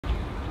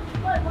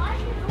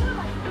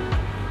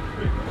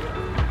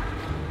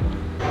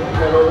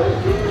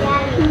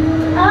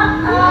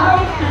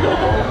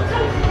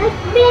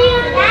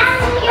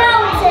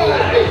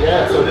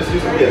Yeah, so this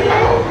used to be a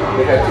cow.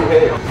 They had two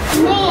heads.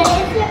 Man,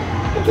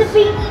 it's a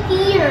baby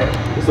deer.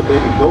 It's a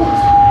baby goat.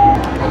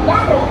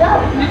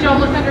 Did y'all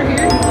look under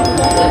here? It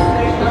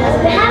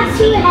has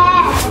two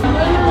heads.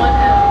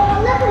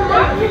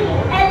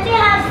 And they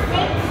have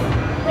six.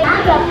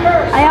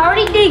 I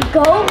already did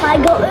goat. My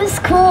goat is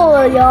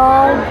cool,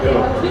 y'all.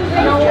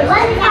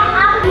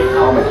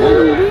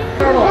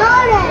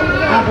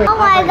 Oh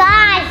my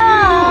gosh.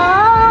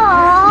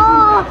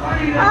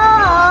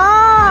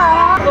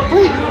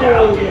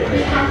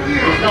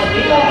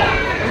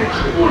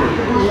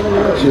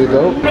 Should it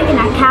go? Making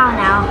a cow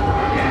now.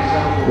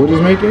 What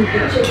is making?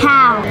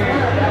 Cow.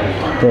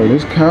 Bro,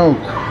 this cow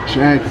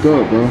jacked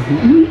up, bro.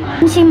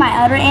 You see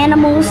my other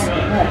animals?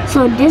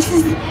 So this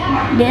is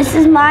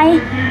my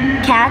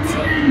cat.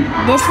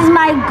 This is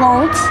my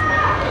goat.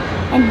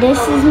 And this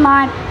is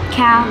my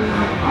cow.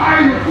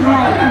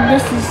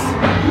 This is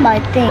my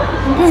thing.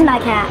 This is my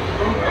cat.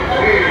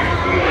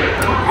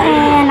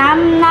 And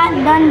I'm not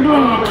done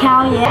doing the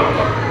cow yet.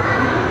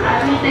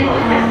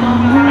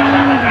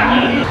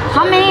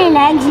 How many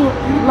legs you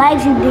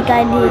think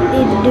I need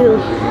to do?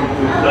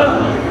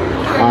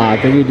 I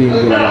think you did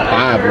like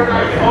 5 of them.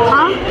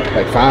 Huh?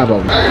 Like 5 of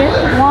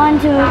them. 1,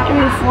 2, 3,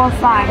 4,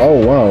 5. Oh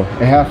wow,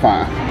 they have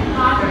 5.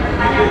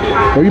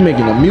 Bro, you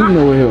making a mutant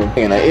over here?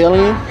 And an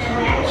alien?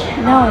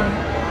 No.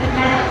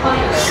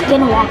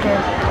 Skinwalker.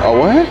 A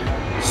what?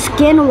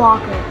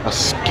 Skinwalker. A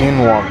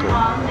skinwalker.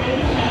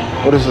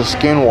 What is a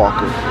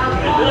skinwalker?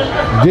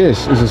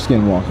 This is a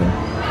skinwalker.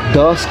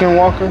 The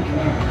skinwalker?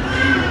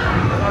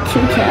 2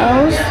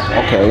 tails.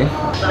 Okay.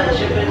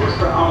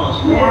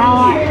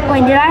 Now,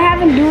 wait, did I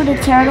haven't do the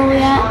turtle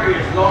yet? I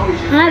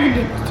haven't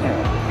did the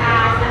turtle.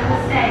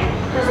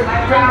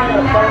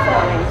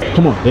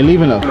 Come on, they're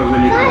leaving us.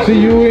 See,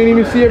 you ain't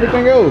even see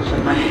everything else.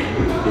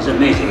 It's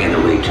amazing in a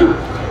way too.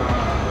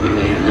 You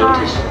may have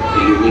noticed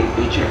the unique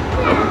feature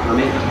of the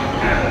flamingo.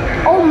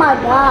 Oh my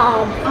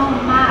god.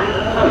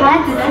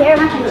 That's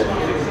terrible.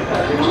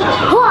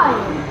 What?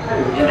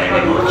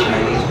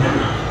 Chinese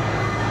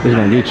It's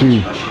gonna get you.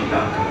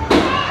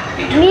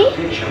 Me?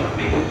 picture of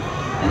me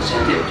and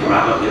sent it to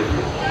Robert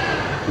Whitman,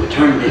 who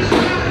turned this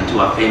into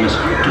a famous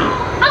cartoon.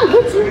 I'll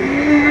get you.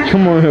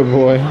 Come on here,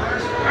 boy.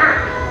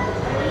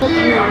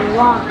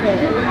 Walker.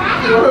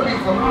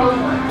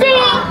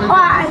 Dang! Oh, I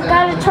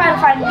gotta try to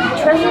find the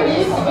treasure.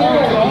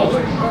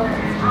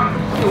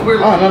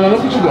 Oh, no, look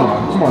what you doing.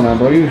 Come on now,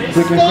 bro. You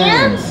freaking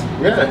Stands?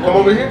 Yeah, come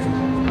over here.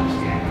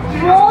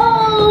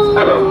 Whoa!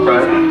 Hello,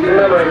 friend.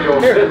 Remember your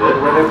visit with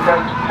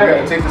I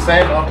gotta take the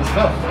sand off the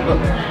stuff. Look.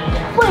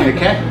 See the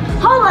cat?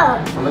 Hold up.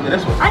 Look at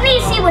this one. I need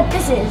to see what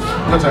this is.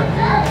 What's that?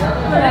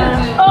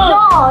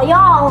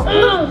 Y'all.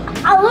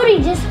 I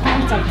literally just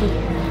found something.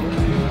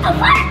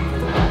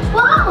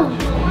 Whoa!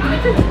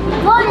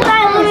 What did I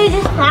literally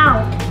just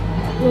found?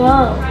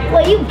 Whoa.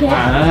 What you get?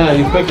 Ah,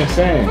 you picking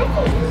sand.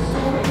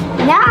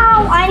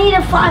 Now I need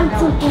to find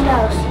something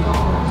else.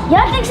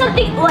 Y'all think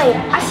something? Wait,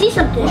 I see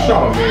something. What's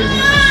wrong, baby?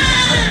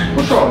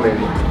 What's wrong, baby?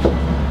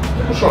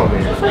 What's wrong,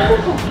 baby?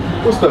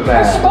 What's the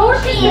matter?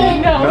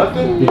 Scorpion.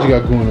 Nothing? What you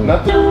got going on?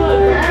 Nothing?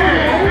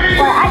 Wait,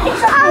 I think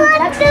something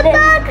next to this.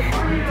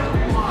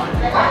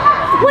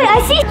 Wait, I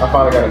see. I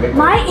finally got a big one.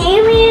 My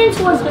aliens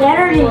was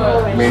better than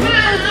yours. Maybe.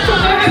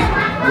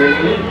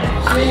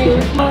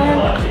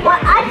 Well,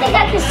 I think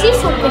I can see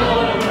something.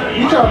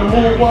 You trying to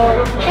move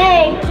one?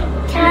 Hey,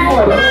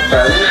 Hello,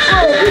 friend.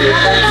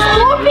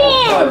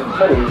 Scorpion!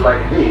 Things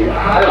like these.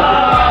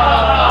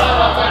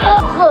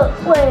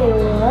 Wait,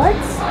 what?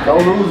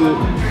 Don't lose it.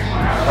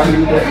 I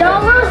need that.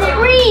 Don't lose it,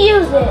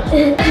 reuse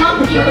it.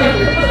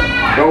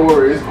 Don't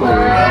worry, it's cool.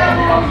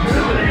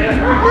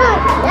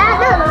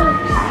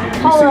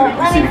 Hold up,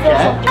 let me see the feel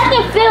cat? something. I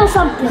can feel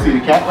something. See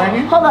the cat right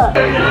here? Hold up.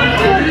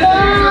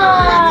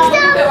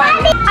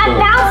 I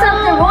found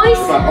something, Royce.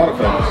 It's like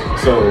artifacts.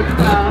 So,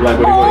 like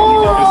when they go to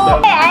Egypt and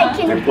stuff, I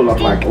can they pull up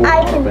like old I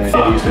can artifacts.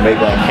 They used to make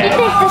like I cats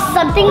think this is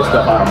something. and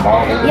stuff out of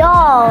marble.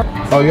 Y'all.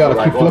 Oh, you gotta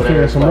keep flipping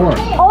it some more.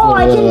 Oh,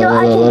 I can do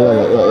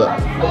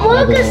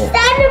Look, a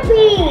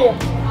centipede.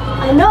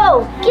 I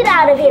know. Get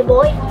out of here,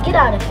 boy. Get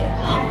out of here.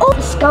 Oh,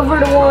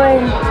 discovered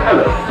one.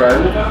 Hello,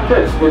 friend.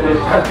 This with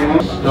this happy.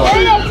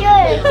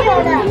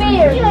 Come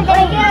here.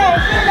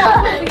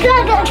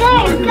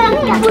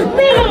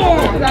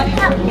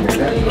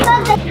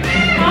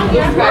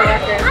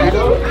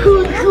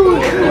 Cool.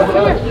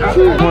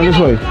 Come on this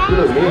way.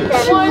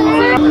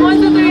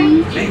 1, 2,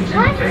 3.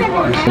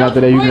 And after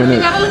that, you can You in.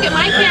 gotta look at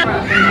my camera.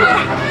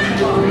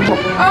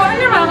 Oh,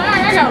 never mind.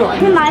 I got one.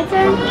 It's my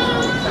turn.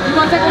 You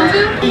wanna take one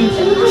too?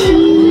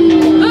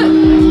 Look.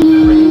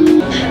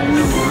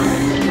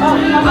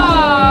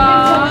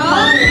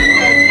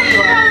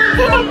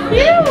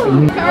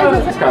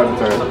 It's Kyle's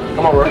turn.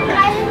 Come on, bro.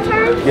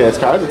 Yeah, it's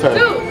Kyle's turn.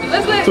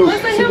 Let's let Sit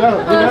him down.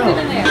 sit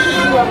in there.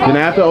 Then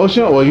after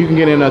Ocean, or you can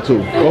get in there too.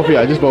 Both of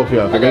y'all, just both of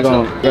y'all. Got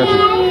you.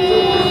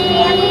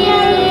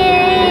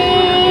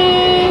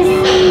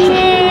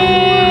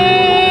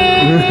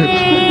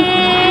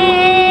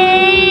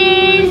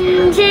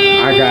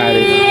 I got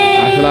it.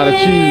 That's a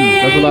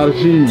lot of cheese.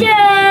 G. Chase!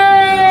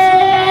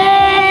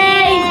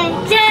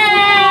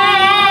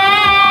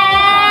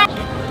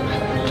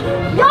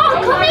 Yo,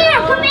 come here,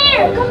 come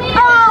here, come here.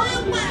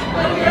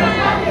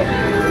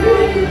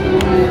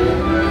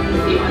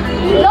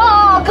 Yo,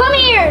 come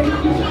here.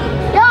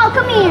 Yo,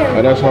 come here.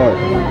 Oh, that's hard.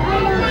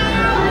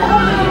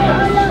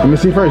 Let me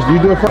see first. Do you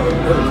do it first?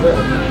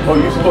 Oh,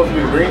 you supposed to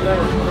be green now?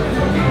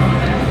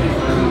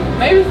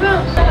 Maybe so.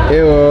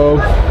 Ew.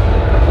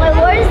 Wait,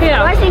 where's the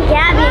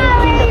Gabby?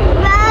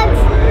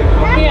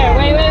 Here,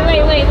 wait.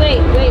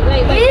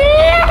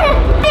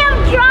 I'm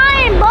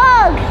trying,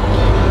 bug.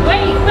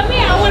 Wait, come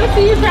here. I want to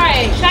see you try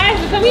it.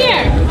 Shiza, come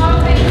here.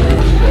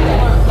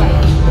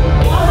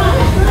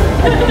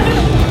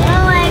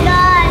 Oh my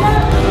god.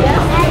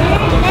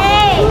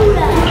 Hey.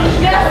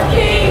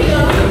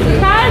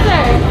 Shiza.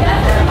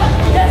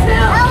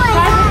 Oh my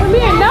god. Come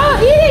here. No,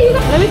 eat it.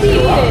 Let me see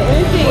you eat it. Let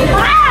me see.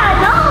 Ah,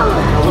 no.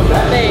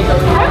 There you go. I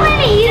don't want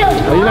to eat them.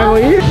 Are you not gonna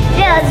eat it?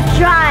 Yeah, it's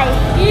dry.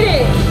 Eat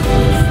it.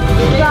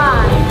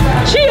 Dry.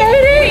 She ate it.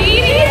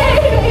 Eat it.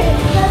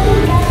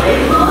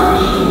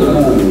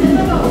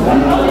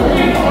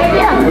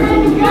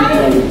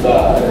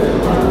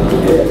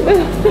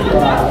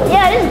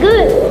 Yeah, it's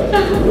good.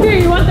 Here,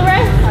 you want the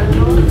rest?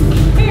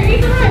 Here,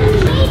 eat the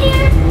rest.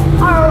 Medium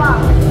or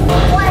raw?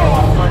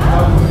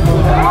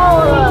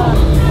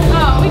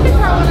 Oh, we can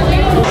try one of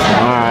these.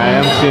 Alright,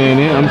 I'm seeing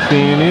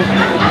it.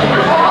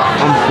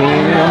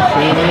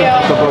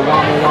 Couple of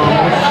wama.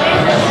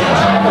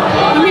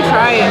 Let me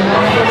try it.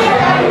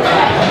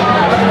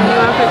 You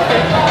want to fix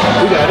it?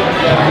 We got it.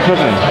 What's your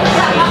name?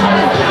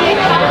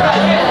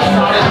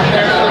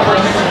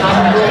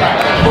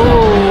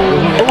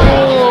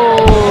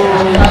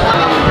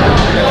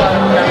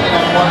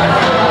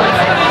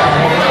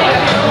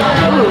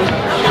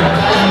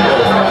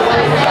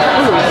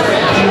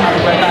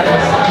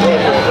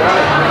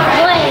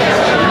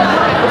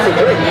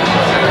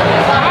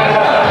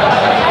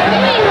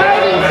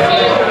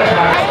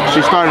 She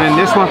started in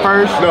this one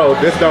first? No,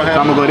 this don't have.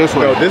 I'm gonna go this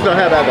way. No, this don't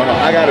have alcohol.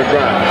 I gotta dry.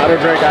 I don't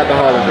drink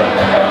alcohol and dry.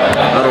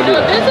 I don't do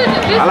No, that.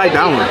 this I like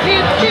that one.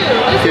 Kids too.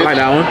 I like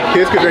that one.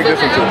 Kids can drink this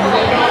one too.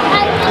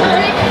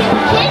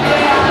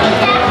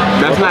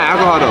 That's not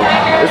alcohol though.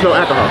 There's no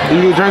alcohol.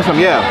 You can drink some,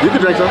 yeah. You can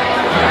drink some.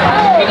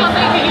 He gonna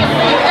think he is.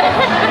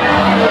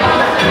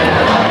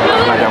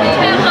 I like that one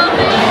too.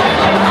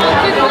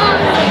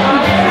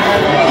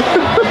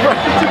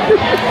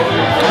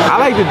 I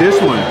like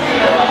this one.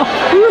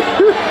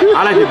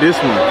 I like this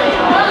one.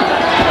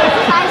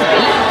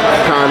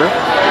 Kinda.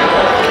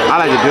 I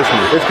like this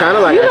one. It's kinda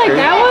like You ice like cream.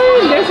 that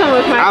one? This one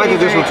was my I like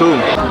this one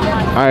favorite.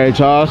 too. Alright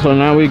y'all, so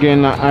now we're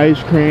getting the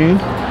ice cream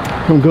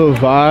from Good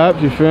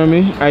Vibes, you feel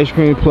me? Ice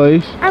cream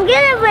place. I'm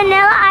getting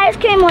vanilla ice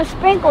cream with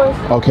sprinkles.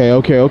 Okay.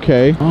 Oh,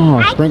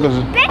 sprinkles.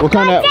 What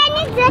kind of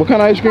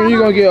ice cream you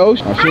gonna get,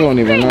 Ocean? Oh, she don't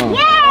even know.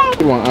 Yay!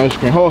 She want ice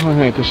cream. Hold her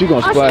hand, cause she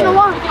gonna splash.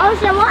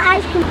 Ocean want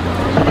ice cream.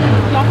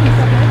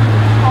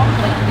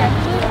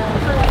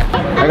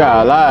 I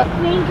got a lot.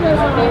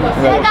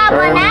 They got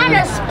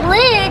banana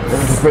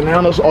splits.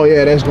 Bananas. Oh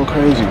yeah, that's go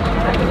crazy.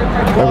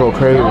 That go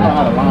crazy.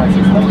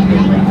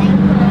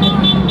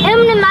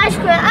 M&M ice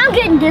cream. I'm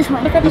getting this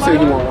one. He said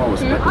he want one with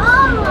sprinkles.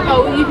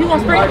 Oh, you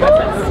want sprinkles?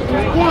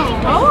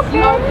 Yeah. Oh,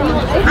 okay.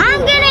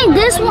 I'm getting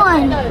this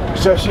one.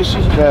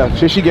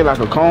 Should she get like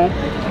a cone?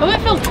 Oh, it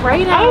feels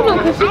great. I don't know,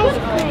 cause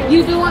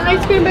you do want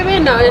ice cream, baby?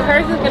 No,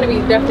 hers is gonna be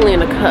definitely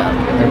in a cup.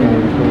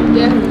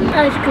 Yeah.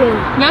 Ice cream.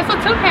 That's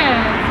what Took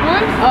has.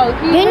 What? Oh,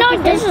 You know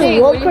this is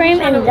whipped cream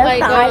and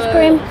that's the ice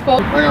cream?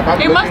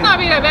 It must not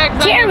be that bad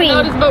because I Cherry.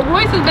 didn't notice, but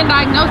Royce has been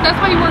diagnosed.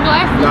 That's why he wore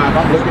glasses. Nah, if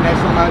I'm looking at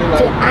somebody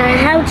like I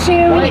have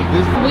cherry.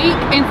 Week,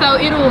 and so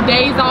it'll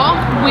daze off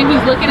when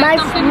he's looking My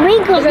at something.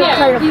 wrinkles are Yeah.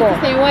 colorful.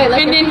 Same way. Like,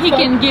 and then he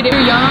can get it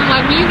young.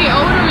 Like when you get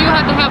older, you'll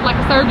have to have like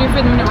a surgery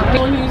for them to repair.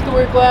 When he used to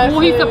wear glasses.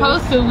 Well, he's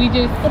supposed to. We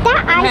just But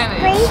that ice have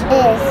cream it.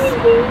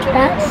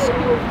 that's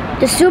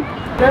the soup.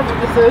 That's what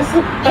this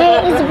is. Hey,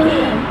 it's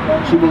vegan.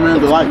 Superman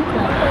Delight.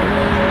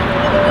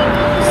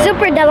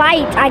 Super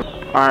delight.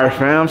 Alright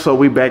fam, so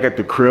we back at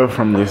the crib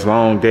from this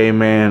long day,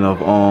 man, of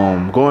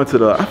going to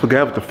the, I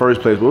forgot what the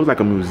first place, but it was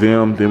like a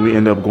museum. Then we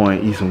ended up going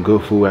to eat some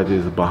good food at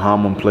this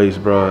Bahamian place,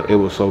 bro. It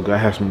was so good. I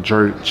had some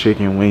jerk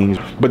chicken wings.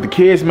 But the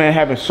kids, man,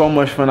 having so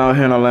much fun out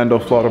here in Orlando,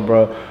 Florida,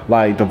 bro.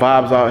 Like the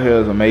vibes out here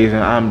is amazing.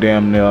 I'm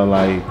damn near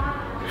like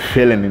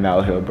feeling it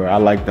out here, bro. I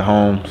like the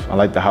homes. I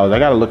like the house. I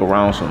gotta look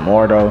around some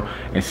more though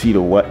and see how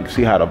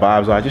the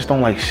vibes are. I just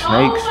don't like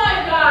snakes,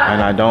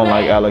 and I don't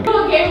like alligators.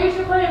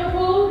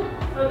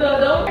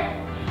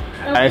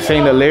 I ain't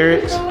seen the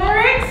lyrics. Bro,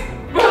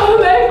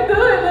 let's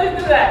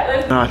do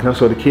that. Nah,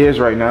 so the kids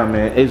right now,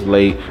 man, it's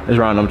late. It's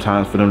around them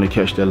times for them to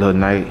catch their little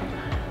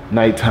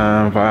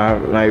nighttime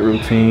vibe, night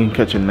routine,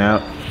 catch a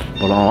nap.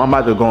 But I'm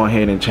about to go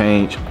ahead and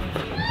change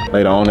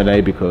later on today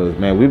because,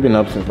 man, we've been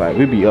up since like,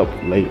 we be up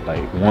late,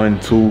 like 1,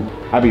 2.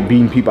 I be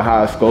beating people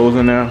high skulls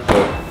in there.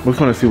 So we're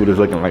gonna see what it's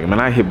looking like. Man,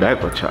 I hit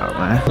back with y'all,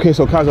 man. Okay,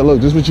 so Kaza,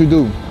 look, this is what you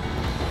do.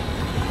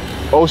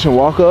 Ocean,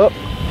 walk up.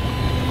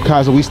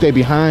 Kaza, we stay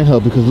behind her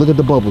because look at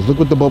the bubbles. Look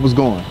what the bubbles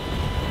going.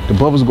 The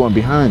bubbles going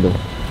behind her.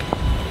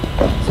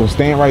 So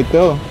stand right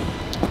there.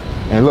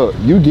 And look,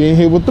 you getting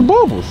hit with the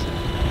bubbles.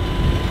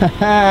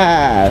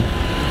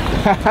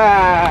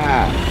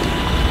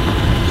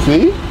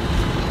 See?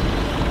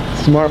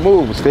 Smart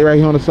move. Stay right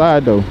here on the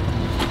side though.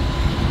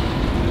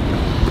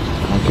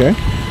 Okay.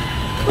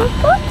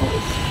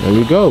 There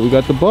we go. We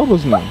got the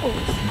bubbles now.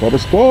 Bubble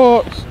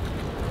sports.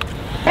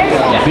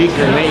 Big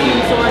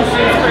grenade.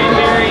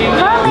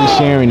 He's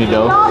sharing it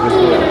though.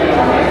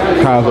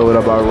 Kyle's over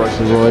there about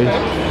Russian Roy.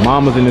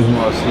 Mama's in this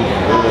mug sleeping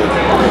good.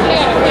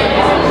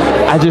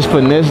 I just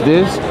finessed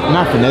this.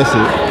 Not finesse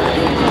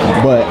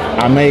it, but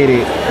I made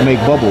it make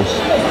bubbles.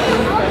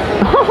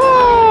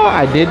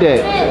 I did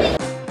that.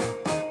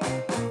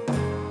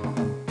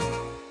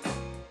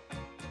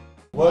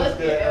 What's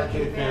good,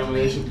 LK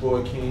family? It's your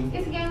boy King.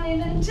 It's again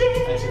Laina.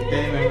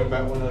 Today, man, we're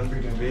back with another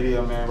freaking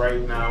video, man.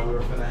 Right now, we're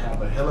finna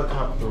have a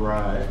helicopter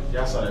ride.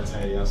 Y'all saw that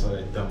tag, y'all saw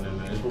that thumbnail,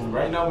 man.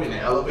 Right now, we're in the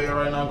elevator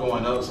right now,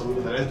 going up. So we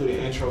was like, let's do the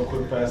intro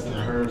quick, fast, and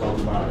heard all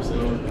by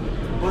ourselves.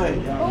 But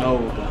y'all know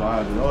what the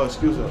vibe is. Oh,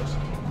 excuse us.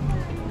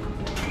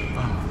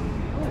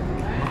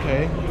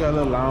 Okay, you got a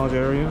little lounge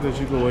area that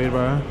you can wait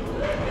by.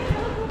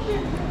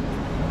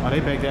 Are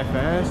they back that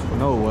fast?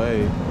 No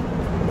way.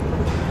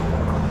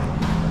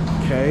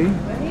 Okay.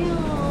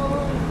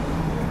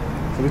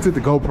 So we took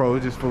the GoPro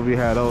just for we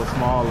had those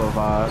smaller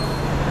vibes.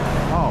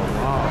 Oh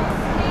wow.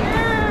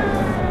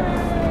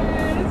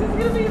 Yeah, this is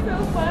gonna be so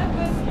fun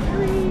but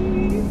scary.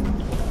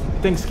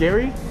 You think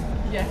scary?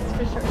 Yes,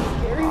 for sure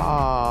scary.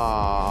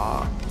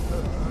 Ah.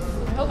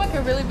 I hope I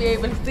can really be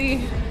able to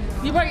see.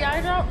 You brought your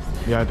eye drops?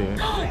 Yeah, I did.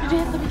 You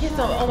did? Let me get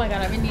some. Oh my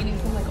god, I've been needing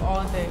some like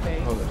all day,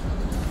 babe. Hold it.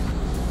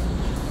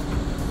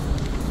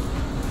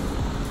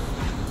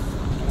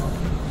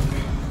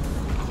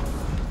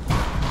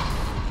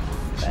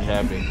 She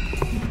happy.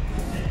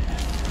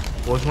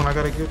 Which one I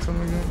gotta get to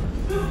me again?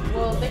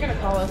 Well, they're gonna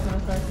call us in a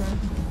second.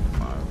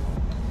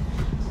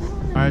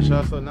 Alright,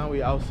 y'all, so now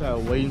we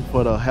outside waiting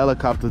for the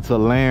helicopter to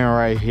land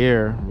right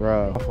here,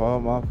 bro.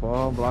 My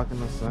fault, blocking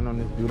the sun on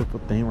this beautiful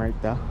thing right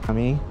there. I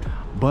mean,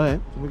 but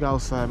we got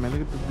outside, man.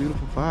 Look at the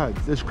beautiful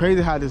vibes. It's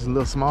crazy how this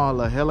little small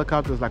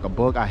helicopter is like a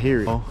bug. I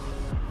hear it.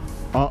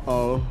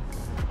 Uh-oh.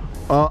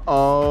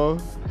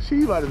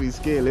 She about to be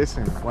scared.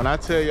 Listen, when I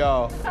tell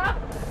y'all,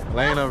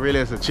 Laina really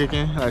is a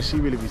chicken, like she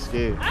really be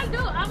scared. I do.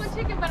 I'm a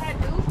chicken, but I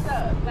do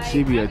stuff. Like,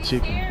 She be a I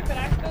chicken. Scared, but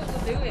I still will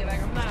do it.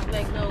 Like I'm not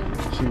like no.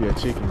 She be a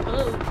chicken.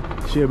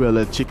 Ugh. She'll be a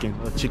little chicken,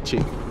 a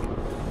chick.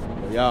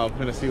 Y'all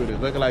finna see what it's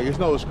looking like. It's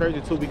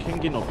crazy too. We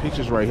can't get no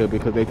pictures right here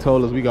because they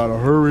told us we gotta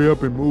hurry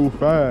up and move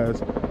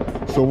fast.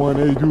 So when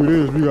they do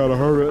this, we gotta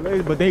hurry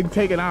up. But they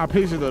taking our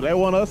pictures though. They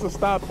want us to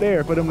stop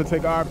there for them to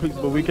take our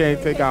pictures, but we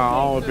can't take our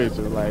own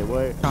pictures. Like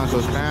what? Time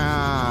goes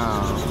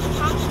down.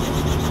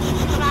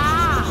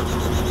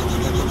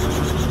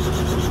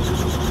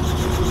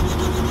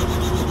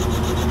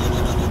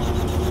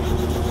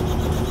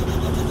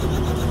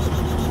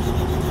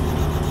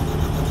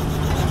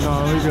 No,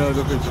 we got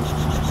the picture.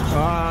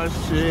 Oh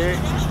shit.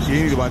 You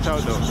need to watch out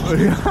though.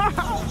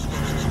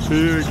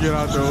 You need to get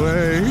out the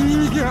way.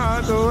 Get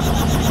out the way.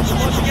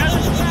 Well,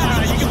 together?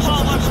 Alright, you can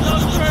follow my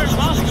stuff first.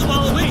 Boss, you can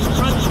follow me.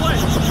 Run this way.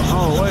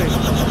 Oh, wait.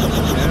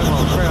 Damn,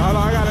 hold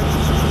on, I got it.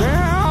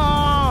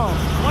 Damn!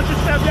 Once you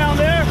step down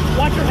there,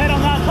 watch your head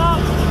on that top.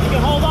 You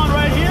can hold on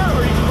right here,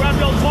 or you can grab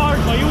those bars,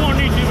 but you won't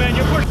need to, man.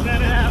 You're pushing that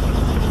in half.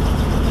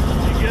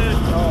 You good?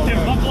 Oh, Here,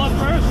 okay. buckle up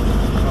first.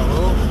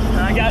 Oh,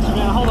 I got you,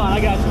 man. Hold on,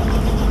 I got you.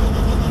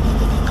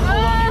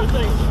 Hold on to your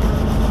thing.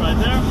 Right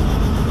there.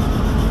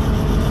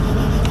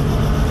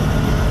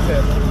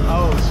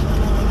 oh.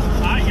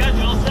 Alright, you guys,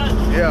 you all set?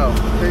 Yeah,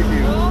 thank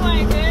you. Oh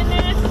my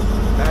goodness.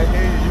 I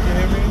hear you. You can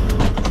hear me?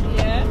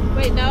 Yeah.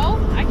 Wait, no,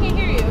 I can't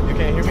hear you. You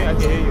can't hear me? I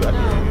can hear you. I can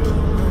hear you.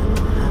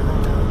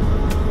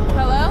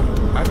 Hello?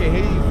 I can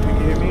hear you. You can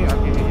hear me? I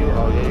can hear you.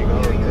 Oh, there you go.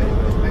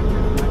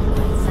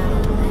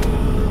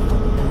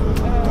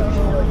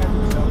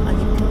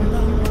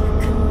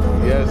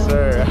 Yes,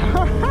 sir.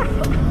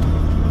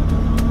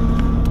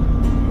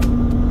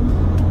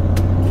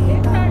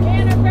 It's our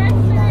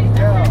anniversary. It's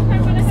our first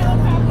time on a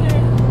helicopter.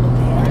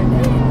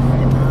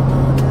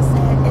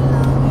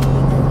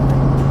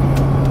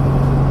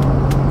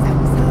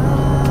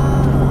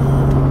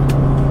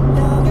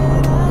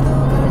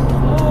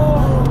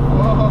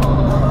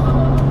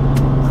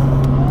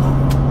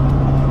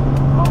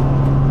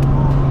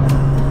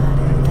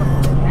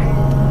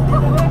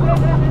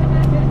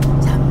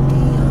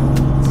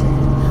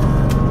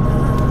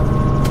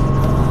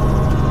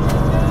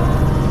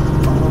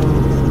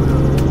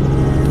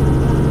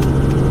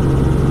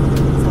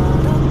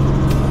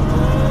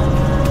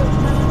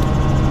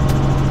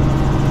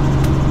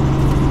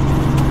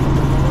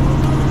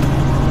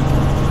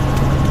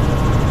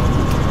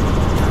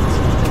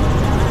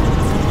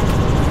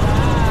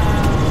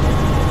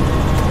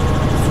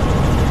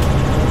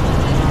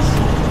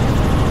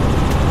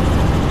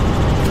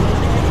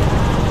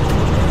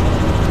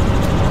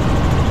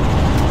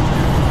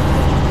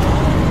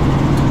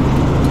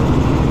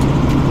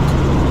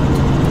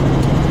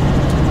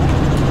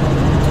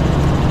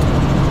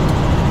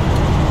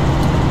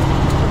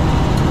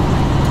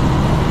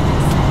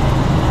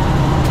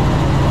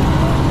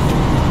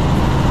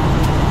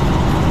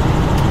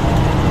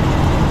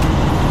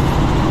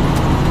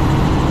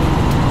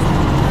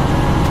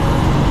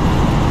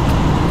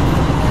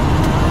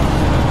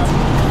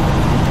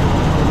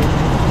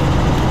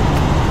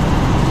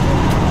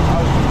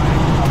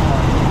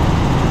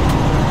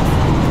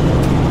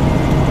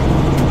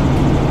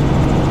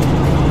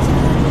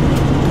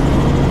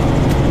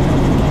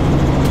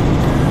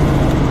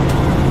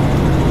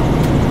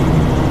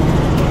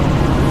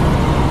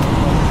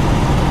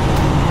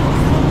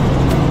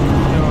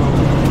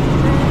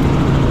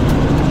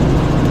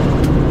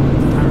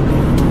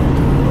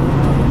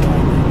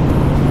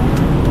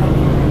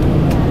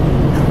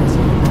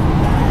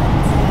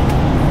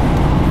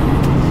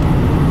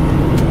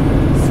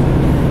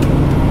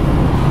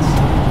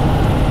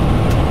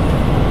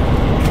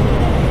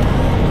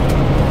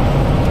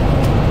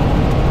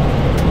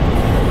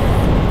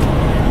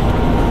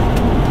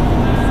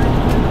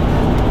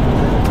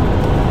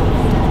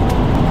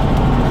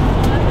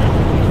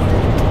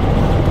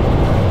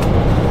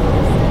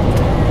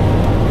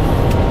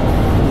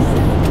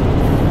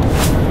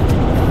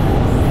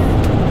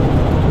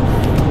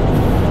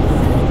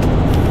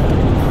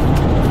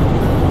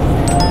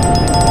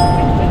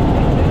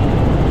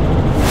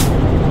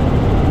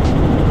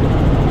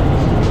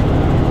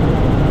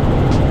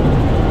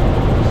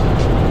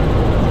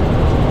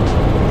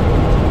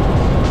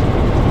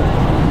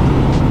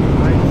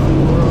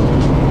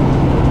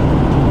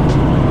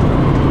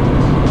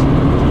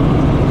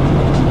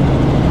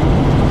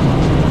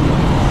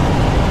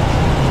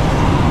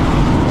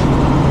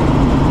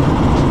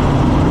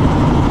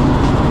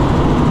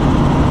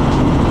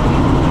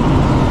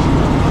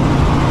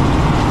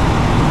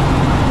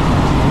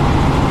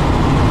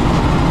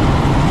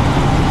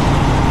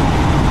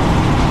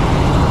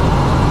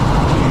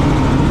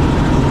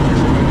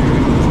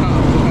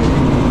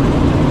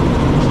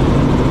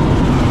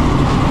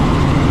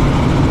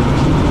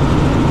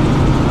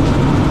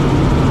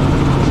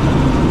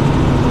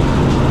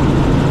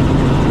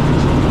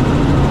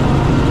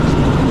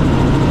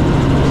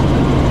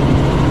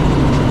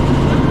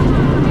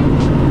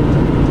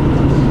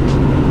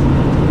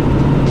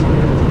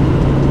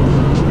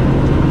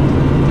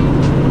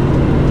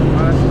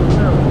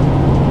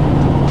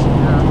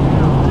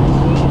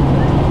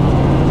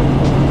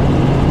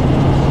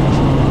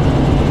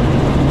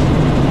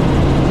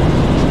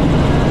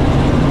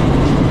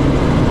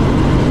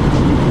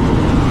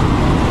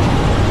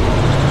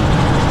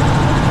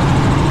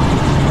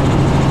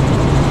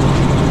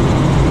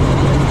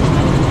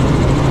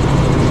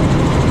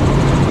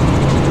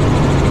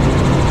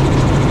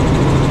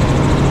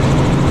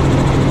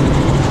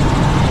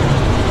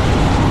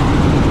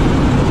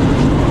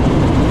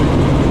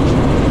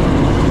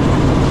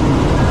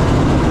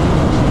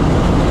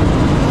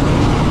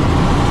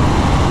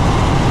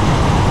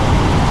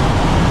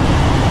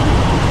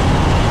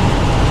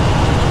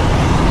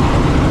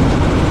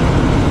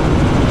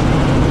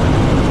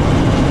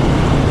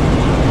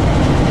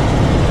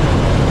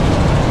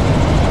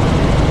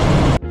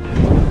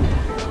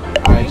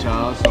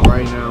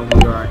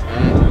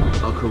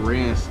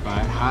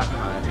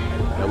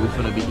 that we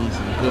finna be eating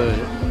some good.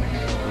 You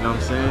know what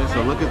I'm saying?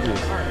 So look at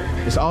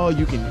this. It's all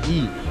you can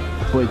eat,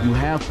 but you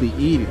have to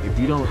eat it. If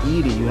you don't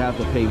eat it, you have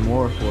to pay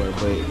more for it.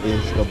 But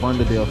it's the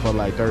bundle deal for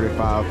like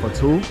 35 for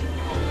 2.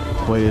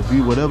 But if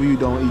you, whatever you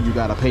don't eat, you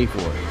gotta pay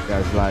for it.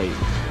 That's like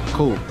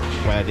cool.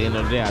 But at the end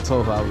of the day, I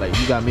told her, I was like,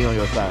 you got me on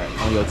your side,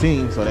 on your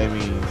team, so that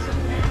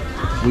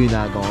means we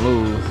not gonna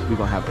lose. We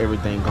gonna have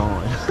everything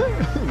going.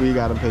 We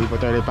gotta pay for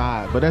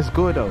 35, but that's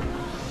good though.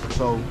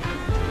 So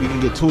you can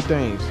get 2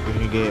 things. You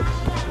can get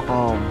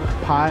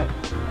hot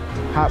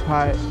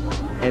pot,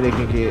 and they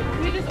can get.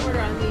 We just order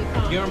on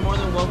these. You're more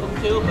than welcome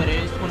to, but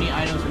it is 20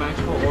 items max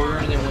per order,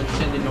 and then once you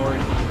send in order,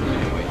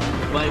 anyway.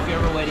 But if you're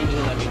ever waiting, you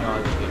can let me know.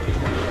 I'll just get you.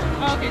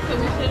 Oh, okay, so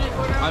we shouldn't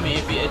order. I mean,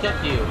 it's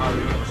up to you.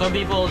 Some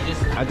people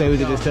just. I think we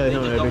should just tell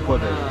him that they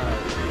put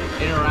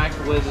interact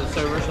with the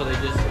server, so they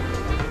just.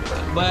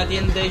 But at the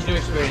end of the day, it's your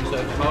experience.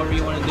 So however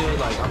you want to do it,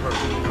 like I'm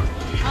perfectly fine.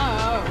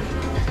 Oh.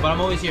 But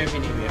I'm always here if you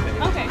need me.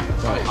 Okay.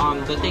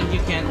 The things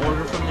you can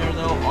order from there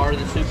though are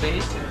the soup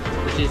base,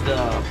 which is the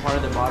part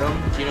of the bottom.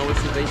 Do you know which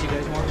soup base you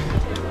guys want?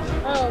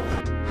 Oh.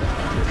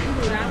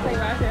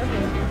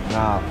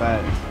 Nah,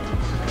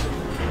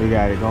 facts. We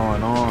got it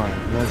going on.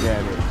 Look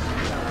at it.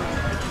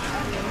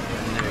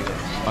 There you go.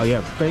 Oh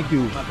yeah, thank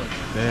you.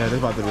 Yeah, this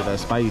about to be that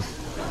spice.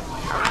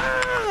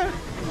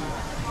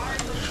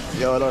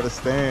 Yo, I don't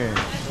understand.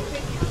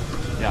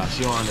 Yeah,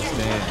 she don't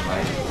understand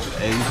like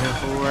Asian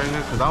food right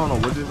now, cause I don't know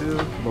what this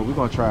is, but we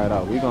gonna try it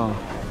out. We gonna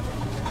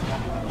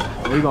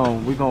let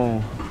them.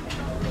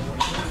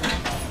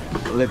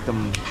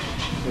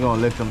 We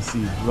gonna let them see.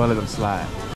 We gonna let them slide.